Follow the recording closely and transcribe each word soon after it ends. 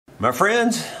My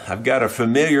friends, I've got a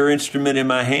familiar instrument in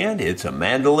my hand. It's a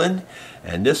mandolin,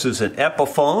 and this is an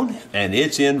Epiphone, and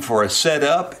it's in for a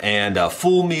setup and a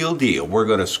full meal deal. We're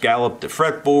going to scallop the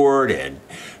fretboard and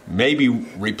maybe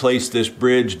replace this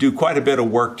bridge, do quite a bit of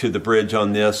work to the bridge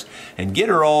on this, and get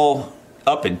her all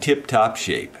up in tip-top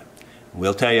shape.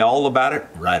 We'll tell you all about it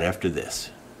right after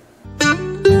this.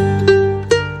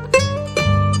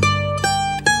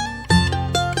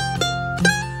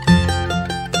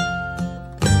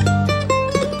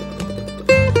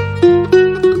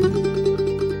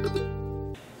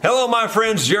 Hello my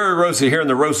friends, Jerry Rosa here in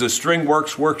the Rosa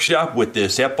Stringworks workshop with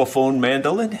this Epiphone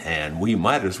mandolin, and we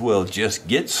might as well just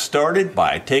get started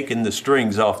by taking the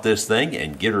strings off this thing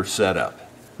and get her set up.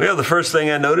 Well, the first thing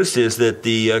I noticed is that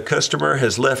the customer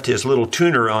has left his little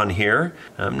tuner on here.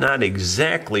 I'm not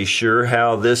exactly sure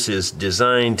how this is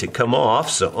designed to come off,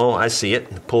 so, oh, I see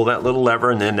it. Pull that little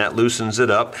lever and then that loosens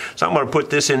it up. So I'm going to put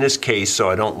this in this case so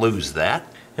I don't lose that.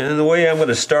 And the way I'm going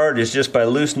to start is just by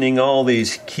loosening all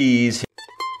these keys.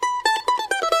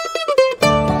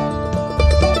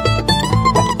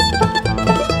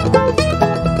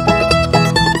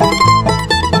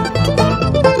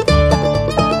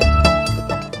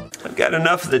 Got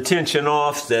enough of the tension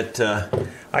off that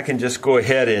I can just go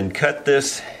ahead and cut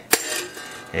this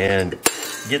and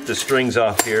get the strings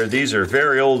off here. These are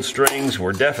very old strings.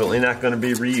 We're definitely not going to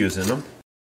be reusing them.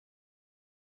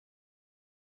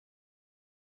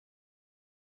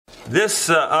 This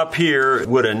up here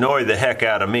would annoy the heck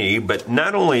out of me, but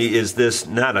not only is this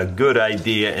not a good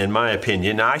idea in my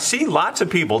opinion, now I see lots of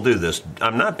people do this.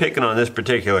 I'm not picking on this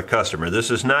particular customer.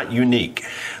 This is not unique.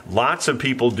 Lots of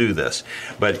people do this,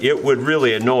 but it would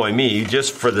really annoy me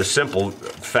just for the simple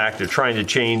fact of trying to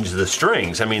change the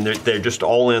strings. I mean, they're just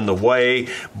all in the way,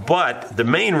 but the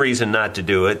main reason not to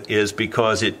do it is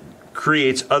because it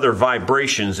creates other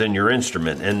vibrations in your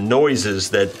instrument and noises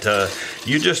that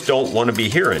you just don't want to be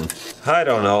hearing. I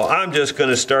don't know, I'm just going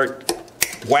to start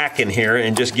whacking here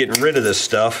and just getting rid of this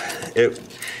stuff.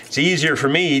 It's easier for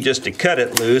me just to cut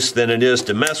it loose than it is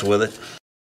to mess with it.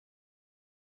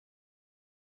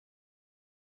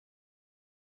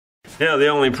 Now the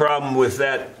only problem with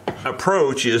that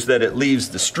approach is that it leaves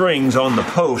the strings on the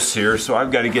posts here, so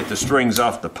I've got to get the strings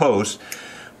off the posts.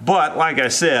 But like I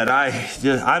said,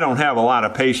 I don't have a lot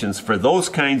of patience for those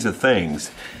kinds of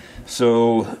things.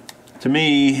 So to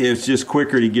me, it's just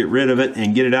quicker to get rid of it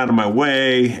and get it out of my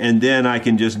way, and then I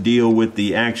can just deal with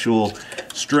the actual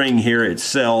string here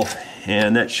itself,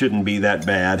 and that shouldn't be that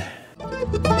bad.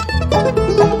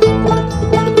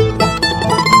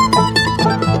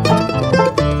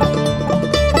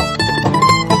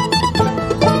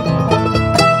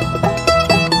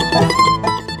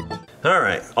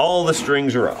 All the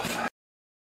strings are off.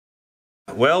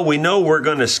 Well, we know we're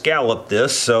going to scallop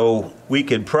this, so we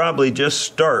could probably just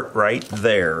start right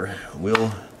there.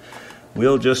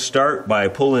 We'll just start by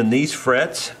pulling these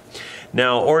frets.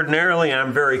 Now, ordinarily,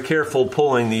 I'm very careful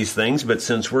pulling these things, but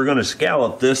since we're going to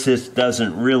scallop this, it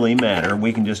doesn't really matter.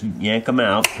 We can just yank them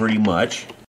out pretty much.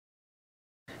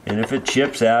 And if it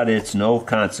chips out, it's no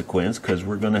consequence because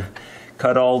we're going to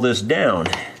cut all this down.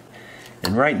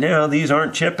 And right now, these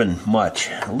aren't chipping much.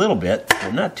 A little bit,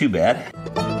 but not too bad.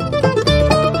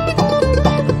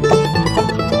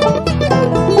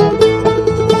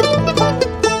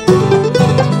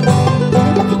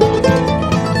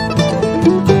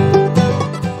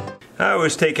 I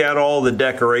always take out all the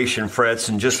decoration frets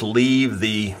and just leave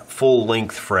the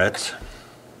full-length frets.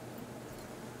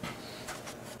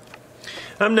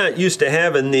 I'm not used to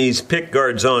having these pick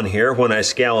guards on here when I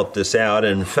scallop this out.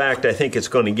 In fact, I think it's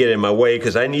going to get in my way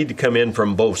because I need to come in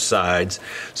from both sides.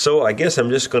 So I guess I'm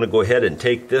just going to go ahead and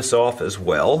take this off as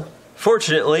well.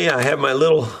 Fortunately, I have my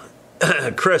little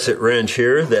crescent wrench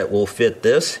here that will fit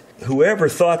this. Whoever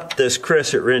thought this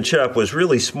crescent wrench up was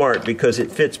really smart because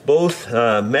it fits both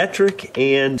metric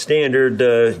and standard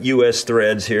US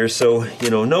threads here. So, you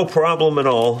know, no problem at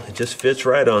all. It just fits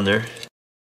right on there.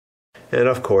 And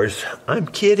of course, I'm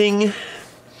kidding.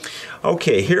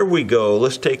 Okay, here we go.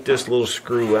 Let's take this little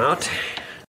screw out.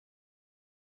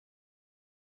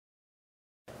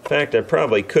 In fact, I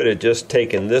probably could have just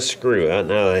taken this screw out.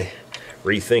 Now I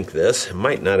rethink this. I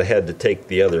might not have had to take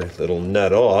the other little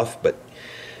nut off, but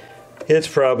it's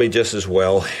probably just as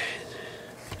well.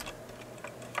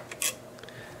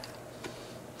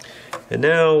 And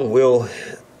now we'll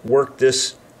work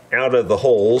this out of the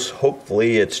holes.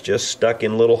 Hopefully it's just stuck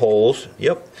in little holes.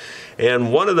 Yep.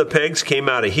 And one of the pegs came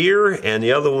out of here and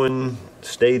the other one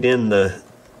stayed in the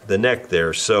neck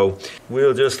there. So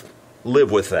we'll just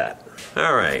live with that.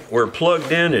 All right, we're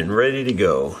plugged in and ready to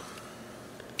go.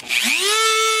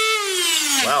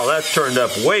 Wow, that's turned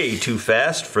up way too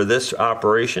fast for this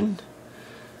operation.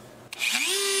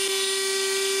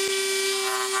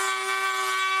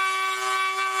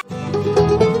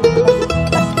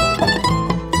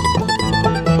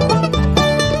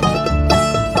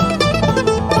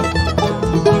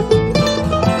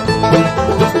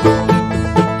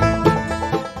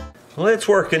 Well, it's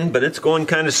working, but it's going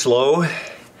kind of slow.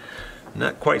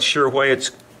 Not quite sure why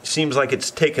it seems like it's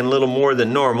taking a little more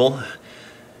than normal.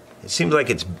 It seems like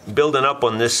it's building up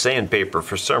on this sandpaper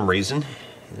for some reason.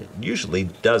 It usually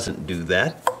doesn't do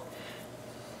that.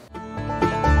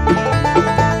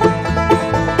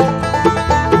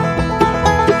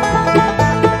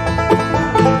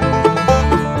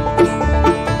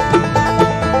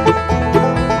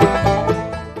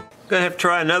 Gonna have to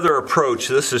try another approach.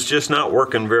 This is just not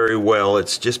working very well.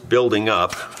 It's just building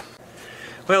up.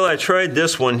 Well, I tried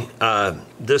this one.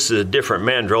 This is a different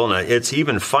mandrel, and it's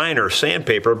even finer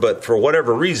sandpaper, but for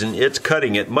whatever reason, it's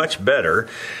cutting it much better.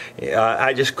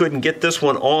 I just couldn't get this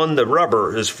one on the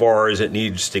rubber as far as it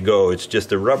needs to go. It's just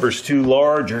the rubber's too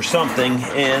large or something.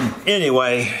 And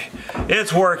anyway,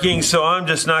 it's working, so I'm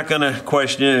just not gonna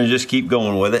question it and just keep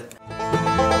going with it.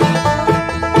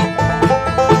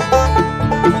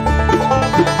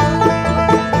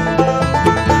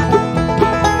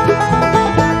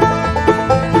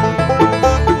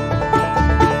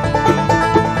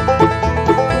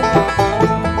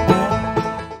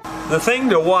 The thing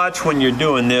to watch when you're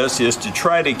doing this is to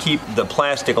try to keep the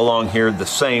plastic along here the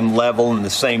same level and the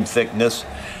same thickness.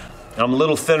 I'm a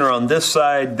little thinner on this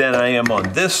side than I am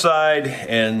on this side,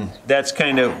 and that's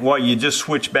kind of why you just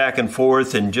switch back and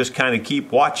forth and just kind of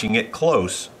keep watching it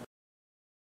close.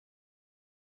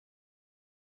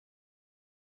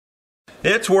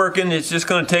 It's working. It's just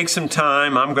going to take some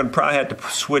time. I'm going to probably have to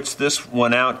switch this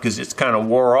one out because it's kind of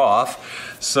wore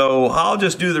off. So I'll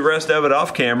just do the rest of it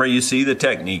off camera. You see the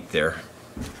technique there.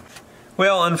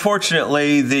 Well,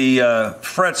 unfortunately, the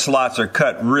fret slots are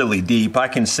cut really deep. I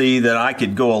can see that I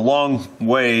could go a long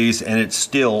ways and it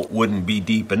still wouldn't be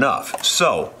deep enough.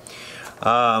 So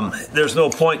there's no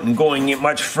point in going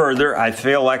much further. I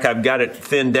feel like I've got it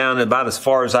thinned down about as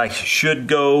far as I should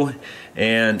go.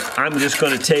 And I'm just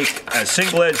going to take a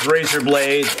single edge razor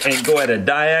blade and go at a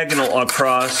diagonal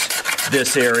across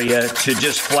this area to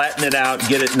just flatten it out,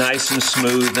 get it nice and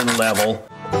smooth and level.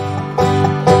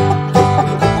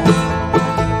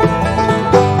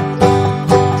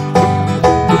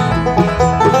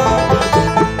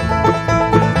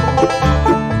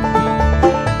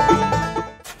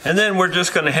 And then we're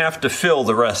just going to have to fill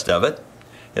the rest of it.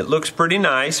 It looks pretty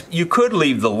nice. You could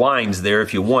leave the lines there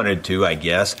if you wanted to, I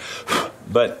guess.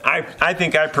 But I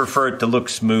think I prefer it to look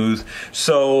smooth.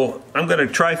 So I'm going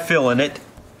to try filling it.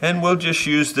 And we'll just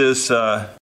use this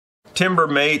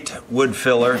Timbermate wood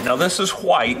filler. Now this is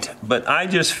white, but I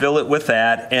just fill it with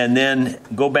that and then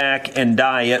go back and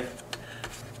dye it.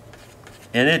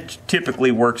 And it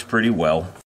typically works pretty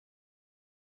well.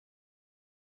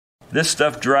 This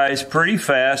stuff dries pretty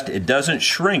fast. It doesn't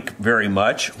shrink very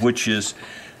much, which is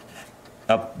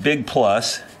a big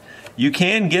plus. You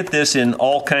can get this in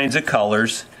all kinds of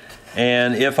colors,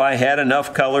 and if I had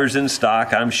enough colors in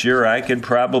stock, I'm sure I could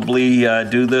probably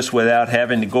do this without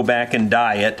having to go back and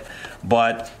dye it,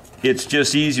 but it's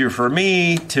just easier for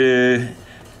me to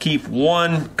keep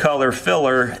one color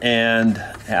filler, and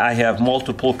I have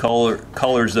multiple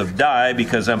colors of dye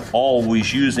because I'm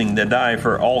always using the dye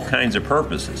for all kinds of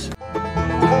purposes.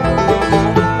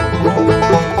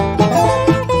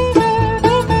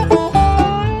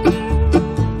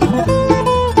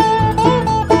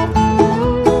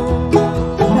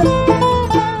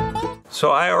 So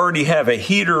I already have a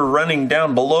heater running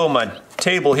down below my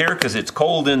table here because it's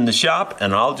cold in the shop,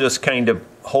 and I'll just kind of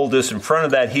hold this in front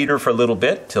of that heater for a little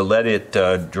bit to let it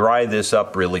dry this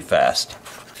up really fast.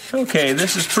 Okay,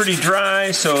 this is pretty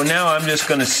dry, so now I'm just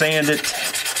going to sand it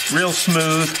real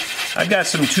smooth. I've got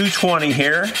some 220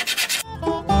 here.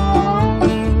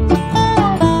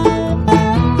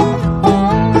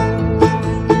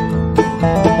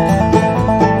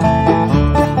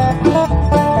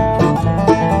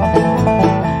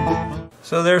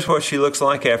 So there's what she looks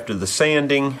like after the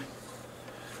sanding.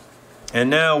 And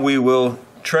now we will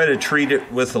try to treat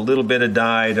it with a little bit of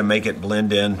dye to make it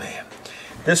blend in.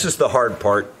 This is the hard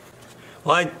part.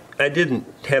 Well, I didn't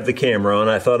have the camera on.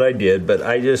 I thought I did, but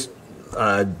I just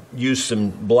used some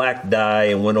black dye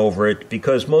and went over it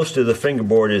because most of the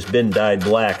fingerboard has been dyed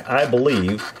black, I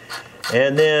believe.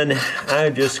 And then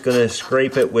I'm just going to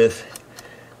scrape it with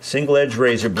single edge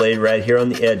razor blade right here on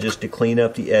the edges to clean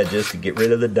up the edges to get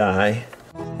rid of the dye.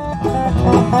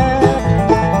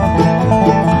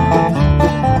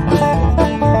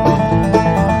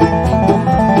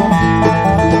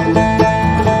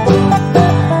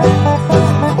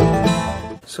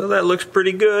 So that looks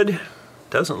pretty good.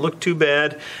 Doesn't look too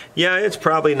bad. Yeah, it's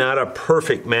probably not a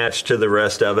perfect match to the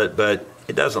rest of it, but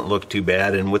it doesn't look too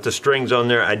bad. And with the strings on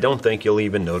there, I don't think you'll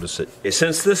even notice it.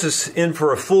 Since this is in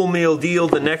for a full meal deal,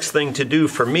 the next thing to do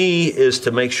for me is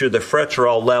to make sure the frets are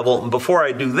all level. And before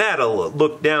I do that, I'll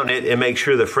look down it and make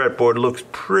sure the fretboard looks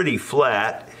pretty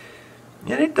flat.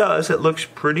 And it does. It looks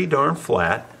pretty darn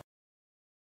flat.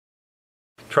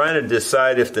 Trying to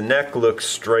decide if the neck looks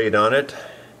straight on it.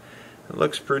 It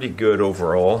looks pretty good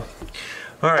overall.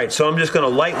 All right, so I'm just going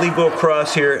to lightly go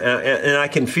across here, and I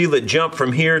can feel it jump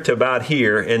from here to about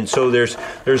here, and so there's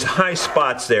high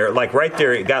spots there. Like right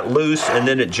there, it got loose, and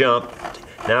then it jumped.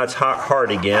 Now it's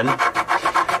hard again.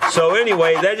 So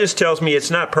anyway, that just tells me it's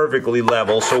not perfectly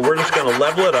level, so we're just going to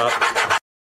level it up.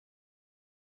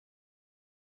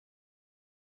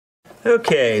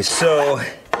 Okay, so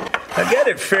I got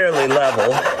it fairly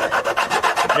level.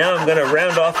 Now I'm going to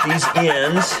round off these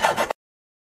ends.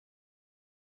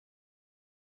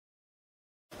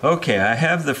 Okay, I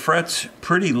have the frets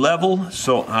pretty level,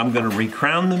 so I'm going to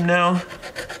recrown them now.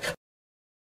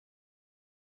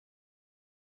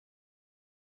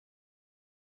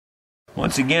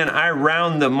 Once again, I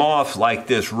round them off like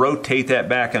this, rotate that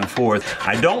back and forth.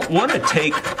 I don't want to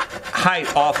take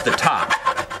height off the top.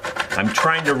 I'm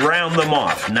trying to round them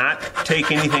off, not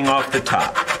take anything off the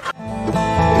top.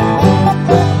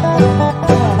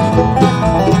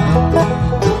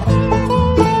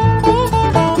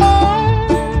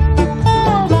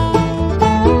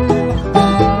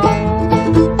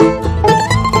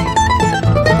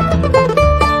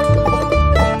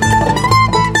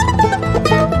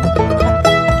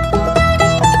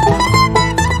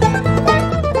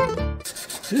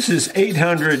 This is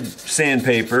 800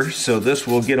 sandpaper, so this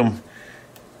will get them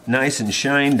nice and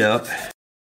shined up.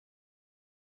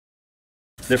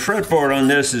 The fretboard on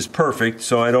this is perfect,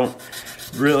 so I don't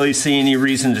really see any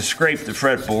reason to scrape the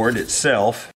fretboard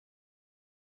itself.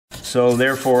 So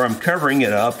therefore I'm covering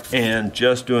it up and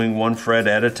just doing one fret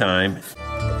at a time.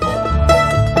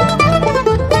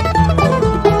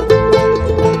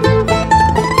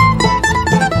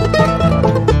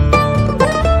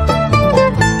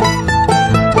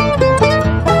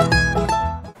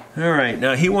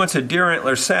 Now he wants a deer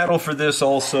antler saddle for this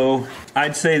also.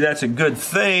 I'd say that's a good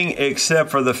thing,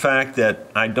 except for the fact that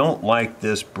I don't like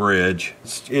this bridge.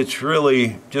 It's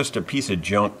really just a piece of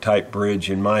junk type bridge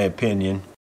in my opinion.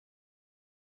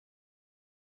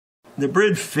 The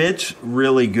bridge fits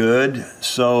really good,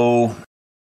 so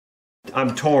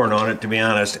I'm torn on it, to be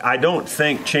honest. I don't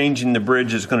think changing the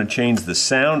bridge is going to change the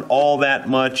sound all that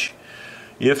much.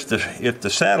 If the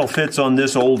saddle fits on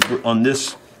this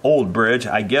old bridge,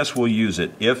 I guess we'll use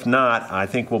it. If not, I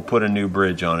think we'll put a new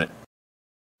bridge on it.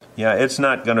 Yeah, it's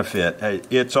not going to fit.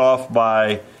 It's off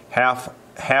by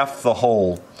half the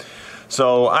hole.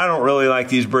 So I don't really like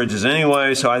these bridges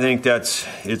anyway, so I think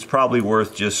it's probably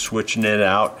worth just switching it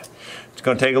out. It's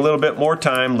going to take a little bit more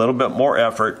time, a little bit more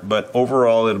effort, but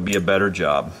overall it'll be a better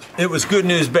job. It was good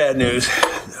news, bad news,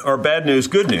 or bad news,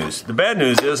 good news. The bad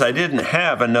news is I didn't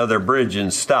have another bridge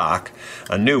in stock,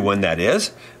 a new one that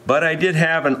is, but I did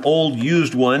have an old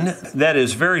used one that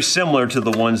is very similar to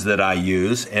the ones that I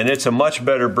use, and it's a much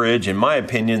better bridge in my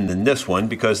opinion than this one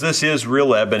because this is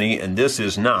real ebony and this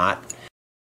is not.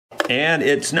 And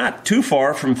it's not too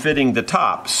far from fitting the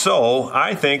top, so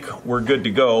I think we're good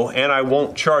to go, and I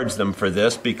won't charge them for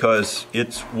this because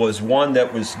it was one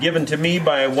that was given to me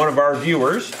by one of our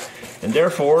viewers, and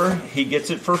therefore he gets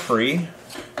it for free.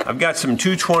 I've got some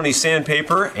 220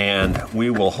 sandpaper, and we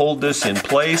will hold this in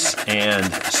place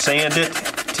and sand it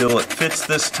till it fits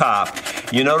this top.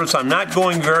 You notice I'm not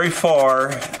going very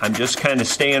far. I'm just kind of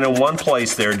staying in one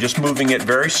place there, just moving it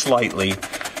very slightly.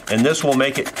 And this will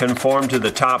make it conform to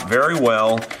the top very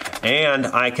well, and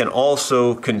I can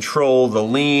also control the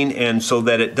lean and so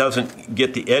that it doesn't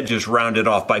get the edges rounded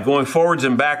off. By going forwards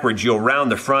and backwards, you'll round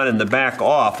the front and the back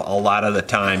off a lot of the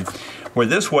time, where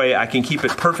this way I can keep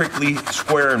it perfectly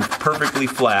square and perfectly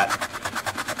flat.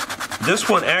 This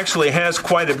one actually has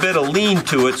quite a bit of lean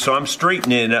to it, so I'm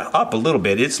straightening it up a little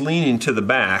bit. It's leaning to the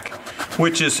back,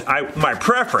 which is my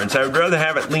preference. I would rather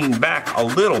have it lean back a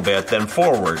little bit than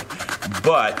forward,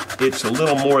 but it's a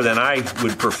little more than I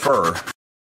would prefer.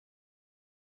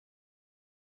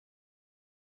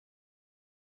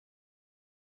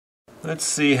 Let's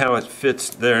see how it fits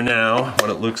there now,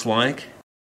 what it looks like.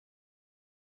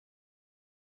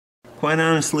 Quite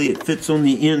honestly, it fits on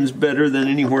the ends better than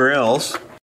anywhere else.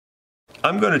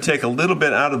 I'm going to take a little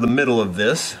bit out of the middle of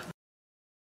this.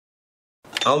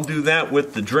 I'll do that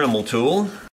with the Dremel tool.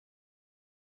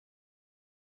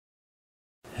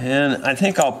 And I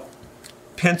think I'll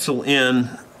pencil in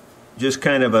just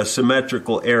kind of a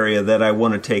symmetrical area that I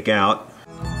want to take out.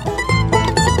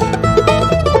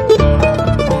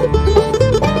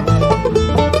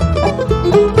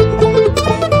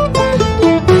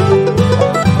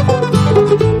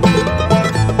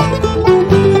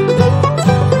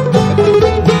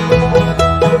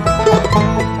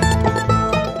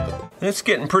 It's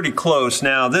getting pretty close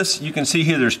now. This, you can see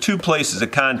here, there's two places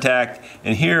of contact,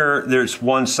 and here there's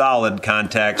one solid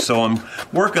contact, so I'm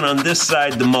working on this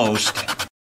side the most.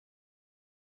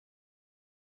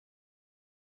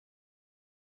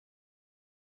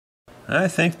 I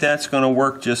think that's going to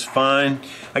work just fine.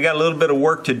 I got a little bit of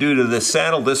work to do to this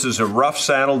saddle. This is a rough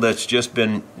saddle that's just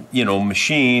been, you know,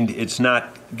 machined. It's not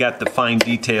got the fine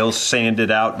details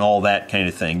sanded out and all that kind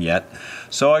of thing yet.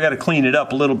 So I got to clean it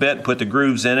up a little bit, put the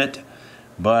grooves in it.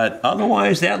 But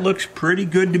otherwise, that looks pretty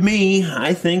good to me.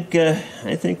 I think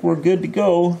we're good to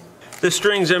go. The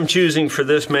strings I'm choosing for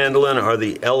this mandolin are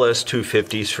the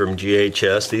LS250s from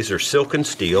GHS. These are silken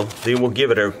steel. They will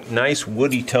give it a nice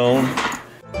woody tone.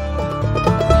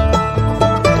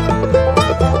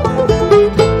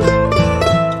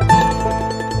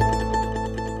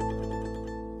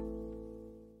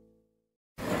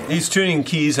 These tuning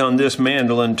keys on this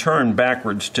mandolin turn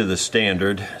backwards to the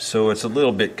standard, so it's a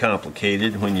little bit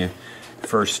complicated when you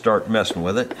first start messing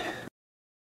with it.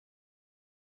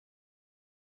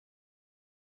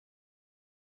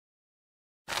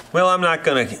 Well, I'm not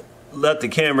going to let the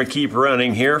camera keep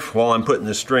running here while I'm putting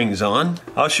the strings on.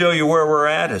 I'll show you where we're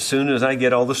at as soon as I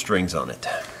get all the strings on it.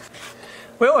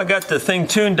 Well, I got the thing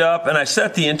tuned up and I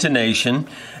set the intonation,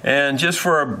 and just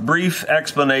for a brief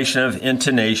explanation of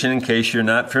intonation in case you're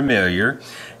not familiar,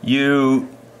 you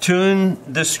tune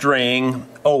the string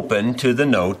open to the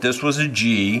note. This was a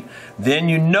G. Then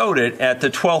you note it at the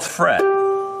 12th fret,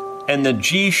 and the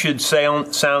G should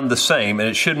sound the same, and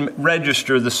it should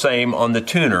register the same on the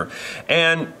tuner.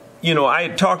 And you know, I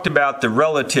had talked about the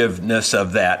relativeness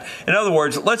of that. In other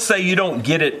words, let's say you don't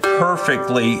get it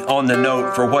perfectly on the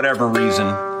note for whatever reason.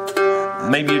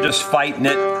 Maybe you're just fighting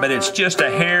it, but it's just a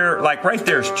hair, like right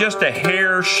there, it's just a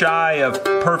hair shy of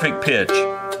perfect pitch.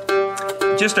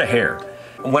 Just a hair.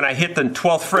 When I hit the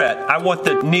 12th fret, I want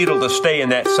the needle to stay in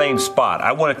that same spot.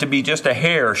 I want it to be just a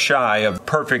hair shy of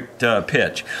perfect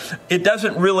pitch. It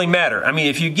doesn't really matter. I mean,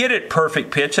 if you get it perfect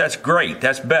pitch, that's great,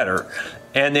 that's better.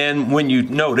 And then when you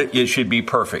note it, it should be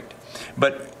perfect.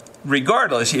 But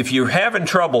regardless, if you're having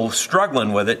trouble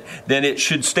struggling with it, then it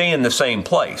should stay in the same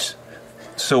place.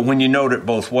 So when you note it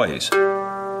both ways.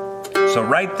 So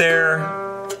right there,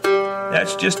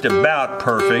 that's just about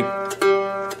perfect.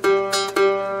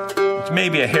 It's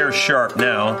maybe a hair sharp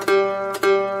now.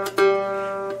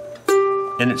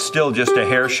 And it's still just a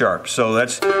hair sharp. So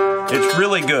it's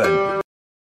really good.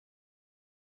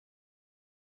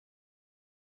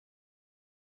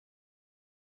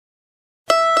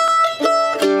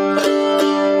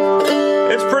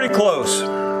 Close.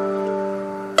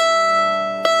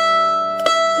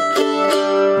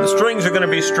 The strings are going to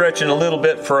be stretching a little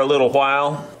bit for a little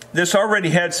while. This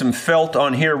already had some felt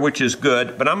on here, which is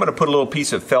good, but I'm going to put a little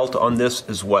piece of felt on this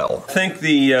as well. I think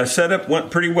the setup went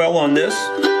pretty well on this.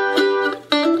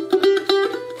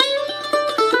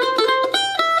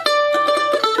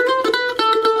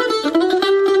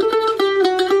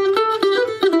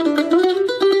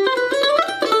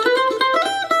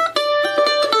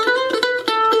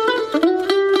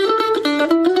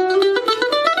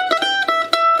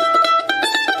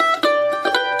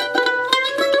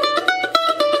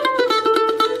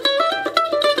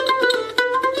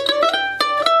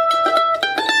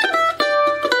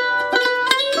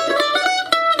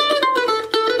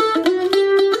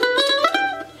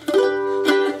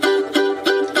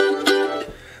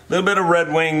 Little bit of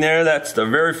red wing there. That's the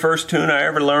very first tune I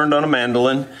ever learned on a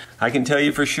mandolin. I can tell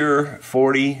you for sure,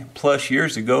 40 plus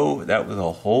years ago, that was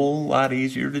a whole lot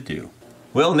easier to do.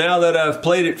 Well, now that I've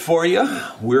played it for you,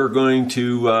 we're going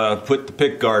to put the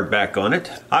pick guard back on it.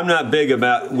 I'm not big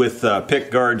with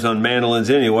pick guards on mandolins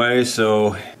anyway,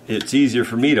 so it's easier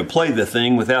for me to play the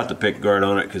thing without the pick guard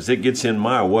on it because it gets in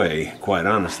my way, quite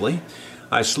honestly.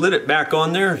 I slid it back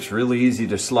on there. It's really easy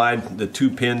to slide the two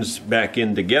pins back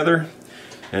in together.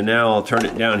 And now I'll turn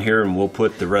it down here and we'll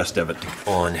put the rest of it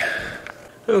on.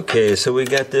 Okay, so we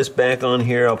got this back on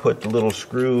here. I'll put the little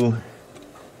screw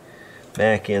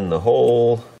back in the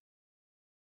hole.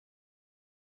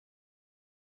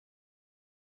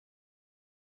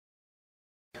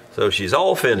 So she's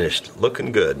all finished,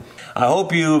 looking good. I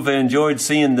hope you've enjoyed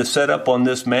seeing the setup on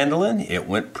this mandolin. It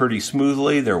went pretty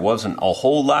smoothly. There wasn't a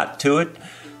whole lot to it,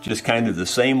 just kind of the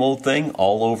same old thing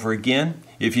all over again.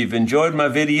 If you've enjoyed my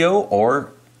video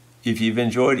or If you've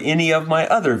enjoyed any of my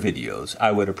other videos,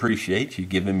 I would appreciate you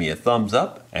giving me a thumbs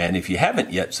up. And if you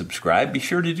haven't yet subscribed, be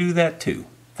sure to do that too.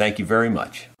 Thank you very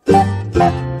much.